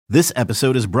This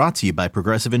episode is brought to you by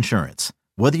Progressive Insurance.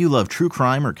 Whether you love true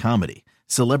crime or comedy,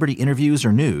 celebrity interviews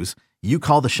or news, you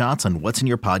call the shots on what's in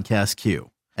your podcast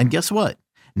queue. And guess what?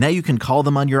 Now you can call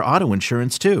them on your auto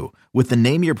insurance too with the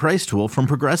Name Your Price tool from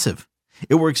Progressive.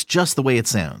 It works just the way it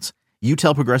sounds. You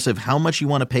tell Progressive how much you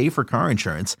want to pay for car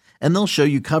insurance, and they'll show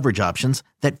you coverage options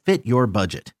that fit your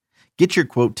budget. Get your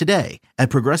quote today at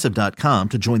Progressive.com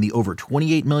to join the over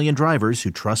 28 million drivers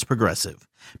who trust Progressive.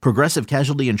 Progressive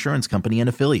Casualty Insurance Company and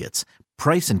Affiliates.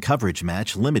 Price and coverage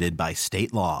match limited by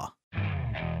state law.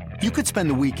 You could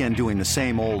spend the weekend doing the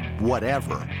same old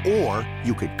whatever, or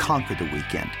you could conquer the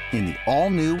weekend in the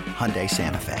all-new Hyundai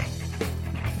Santa Fe.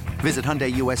 Visit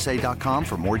HyundaiUSA.com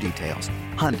for more details.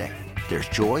 Hyundai, there's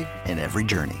joy in every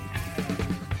journey.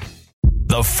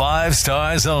 The 5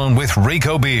 Star Zone with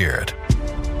Rico Beard.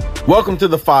 Welcome to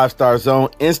the 5 Star Zone,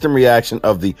 instant reaction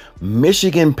of the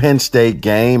Michigan-Penn State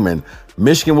game. And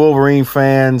Michigan Wolverine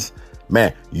fans,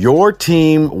 man, your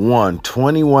team won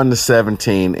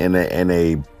 21-17 in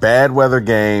a bad weather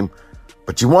game,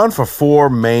 but you won for 4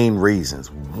 main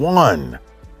reasons. 1,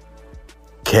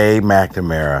 K.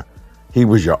 McNamara. He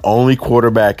was your only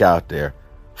quarterback out there.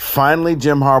 Finally,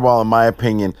 Jim Harbaugh, in my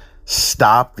opinion,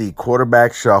 stopped the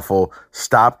quarterback shuffle,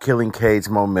 stopped killing K's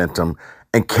momentum,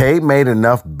 and K made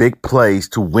enough big plays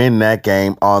to win that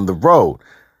game on the road.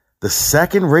 The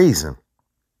second reason,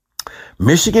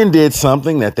 Michigan did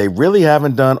something that they really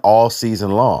haven't done all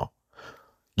season long.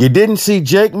 You didn't see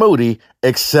Jake Moody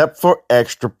except for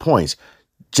extra points.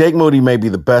 Jake Moody may be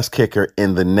the best kicker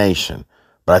in the nation,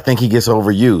 but I think he gets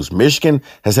overused. Michigan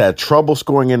has had trouble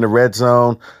scoring in the red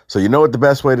zone, so you know what the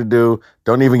best way to do?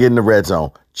 Don't even get in the red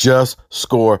zone. Just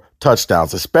score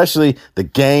touchdowns, especially the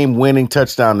game-winning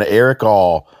touchdown to Eric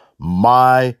All.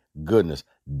 My goodness,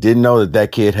 didn't know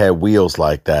that kid had wheels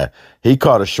like that. He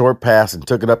caught a short pass and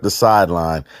took it up the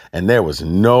sideline, and there was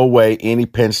no way any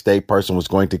Penn State person was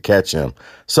going to catch him.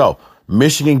 So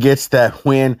Michigan gets that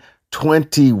win,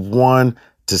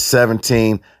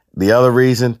 21-17. The other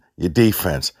reason, your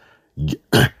defense.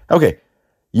 Okay,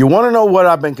 you want to know what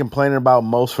I've been complaining about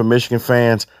most for Michigan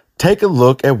fans? Take a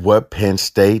look at what Penn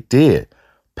State did.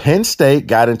 Penn State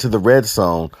got into the red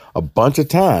zone a bunch of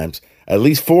times, at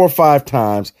least 4 or 5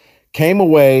 times, came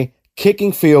away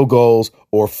kicking field goals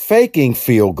or faking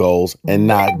field goals and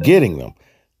not getting them.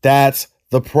 That's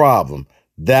the problem.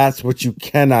 That's what you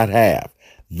cannot have.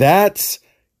 That's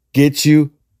gets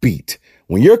you beat.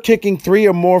 When you're kicking 3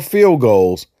 or more field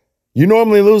goals, you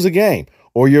normally lose a game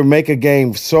or you make a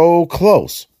game so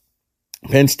close.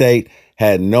 Penn State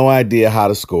had no idea how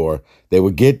to score. They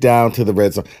would get down to the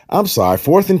red zone. I'm sorry,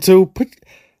 4th and 2.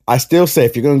 I still say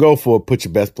if you're going to go for it, put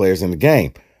your best players in the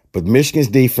game. But Michigan's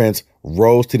defense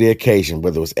rose to the occasion,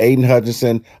 whether it was Aiden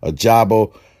Hutchinson or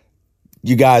Jabo.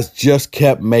 You guys just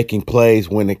kept making plays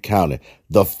when it counted.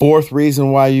 The 4th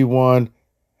reason why you won,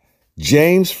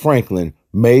 James Franklin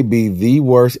may be the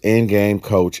worst in-game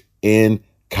coach in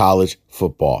college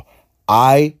football.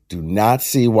 I do not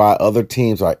see why other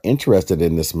teams are interested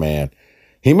in this man.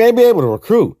 He may be able to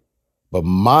recruit, but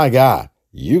my God,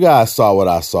 you guys saw what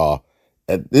I saw.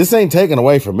 This ain't taken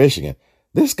away from Michigan.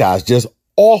 This guy's just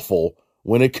awful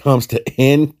when it comes to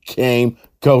in-game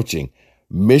coaching.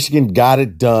 Michigan got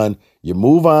it done. You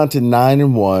move on to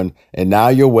 9-1, and now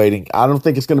you're waiting. I don't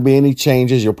think it's going to be any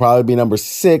changes. You'll probably be number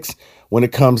 6 when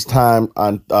it comes time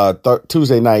on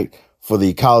Tuesday night for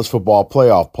the college football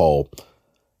playoff poll.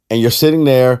 And you're sitting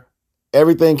there,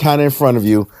 everything kind of in front of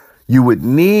you. You would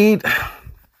need,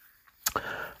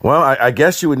 well, I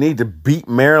guess you would need to beat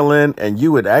Maryland, and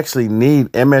you would actually need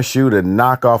MSU to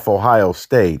knock off Ohio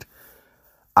State.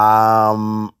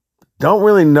 Don't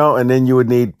really know. And then you would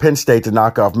need Penn State to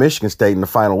knock off Michigan State in the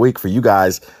final week for you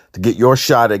guys to get your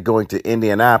shot at going to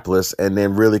Indianapolis and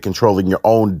then really controlling your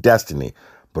own destiny.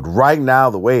 But right now,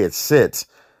 the way it sits,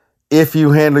 if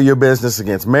you handle your business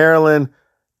against Maryland,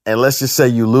 and let's just say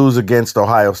you lose against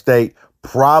Ohio State,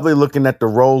 probably looking at the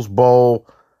Rose Bowl,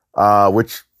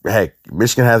 which, hey,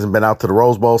 Michigan hasn't been out to the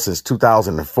Rose Bowl since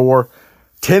 2004.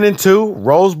 10-2,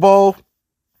 Rose Bowl,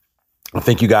 I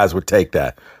think you guys would take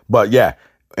that. But, yeah,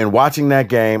 in watching that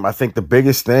game, I think the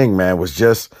biggest thing, man, was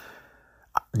just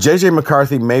J.J.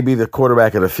 McCarthy may be the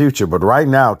quarterback of the future, but right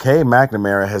now, K.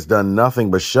 McNamara has done nothing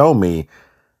but show me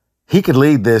he could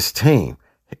lead this team.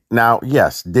 Now,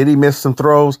 yes, did he miss some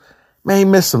throws? Man, he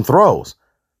missed some throws,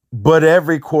 but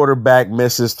every quarterback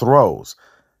misses throws.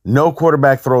 No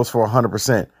quarterback throws for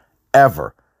 100%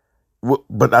 ever.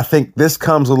 But I think this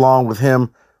comes along with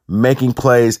him making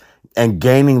plays and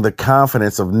gaining the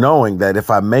confidence of knowing that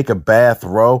if I make a bad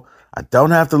throw, I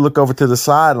don't have to look over to the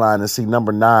sideline and see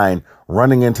number 9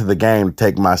 running into the game to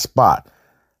take my spot.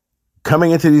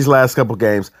 coming into these last couple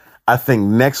games, I think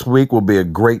next week will be a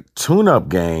great tune-up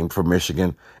game for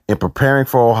Michigan in preparing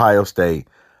for Ohio State.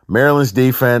 Maryland's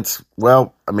defense,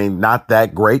 well, I mean, not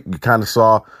that great. You kind of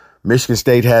saw Michigan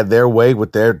State had their way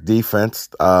with their defense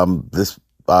on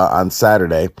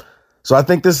Saturday. So I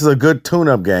think this is a good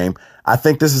tune-up game. I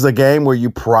think this is a game where you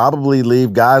probably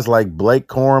leave guys like Blake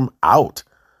Corum out.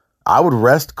 I would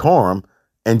rest Corum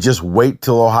and just wait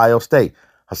till Ohio State.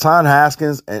 Hassan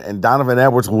Haskins and Donovan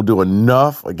Edwards will do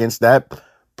enough against that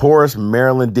porous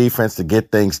Maryland defense to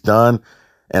get things done.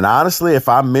 And honestly, if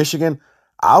I'm Michigan,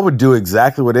 I would do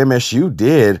exactly what MSU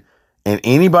did. And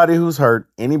anybody who's hurt,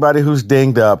 anybody who's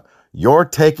dinged up, you're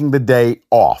taking the day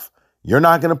off. You're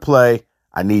not going to play.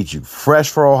 I need you fresh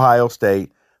for Ohio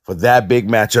State for that big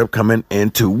matchup coming in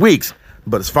 2 weeks.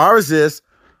 But as far as this,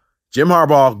 Jim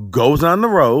Harbaugh goes on the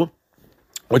road,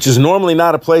 which is normally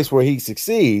not a place where he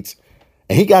succeeds,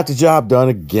 and he got the job done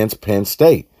against Penn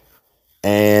State.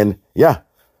 And, yeah,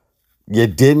 you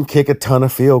didn't kick a ton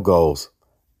of field goals.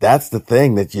 That's the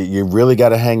thing that you really got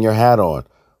to hang your hat on.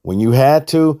 When you had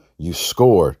to, you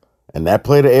scored. And that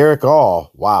play to Eric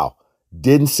All, wow,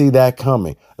 didn't see that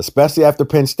coming, especially after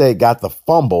Penn State got the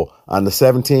fumble on the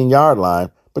 17-yard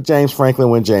line. But James Franklin,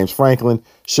 when James Franklin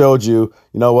showed you,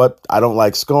 you know what, I don't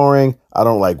like scoring, I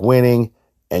don't like winning,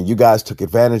 and you guys took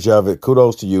advantage of it.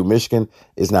 Kudos to you. Michigan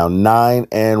is now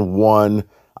 9-1.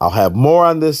 I'll have more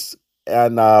on this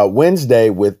on Wednesday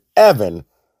with Evan.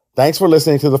 Thanks for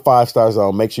listening to the 5 Star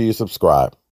Zone. Make sure you subscribe.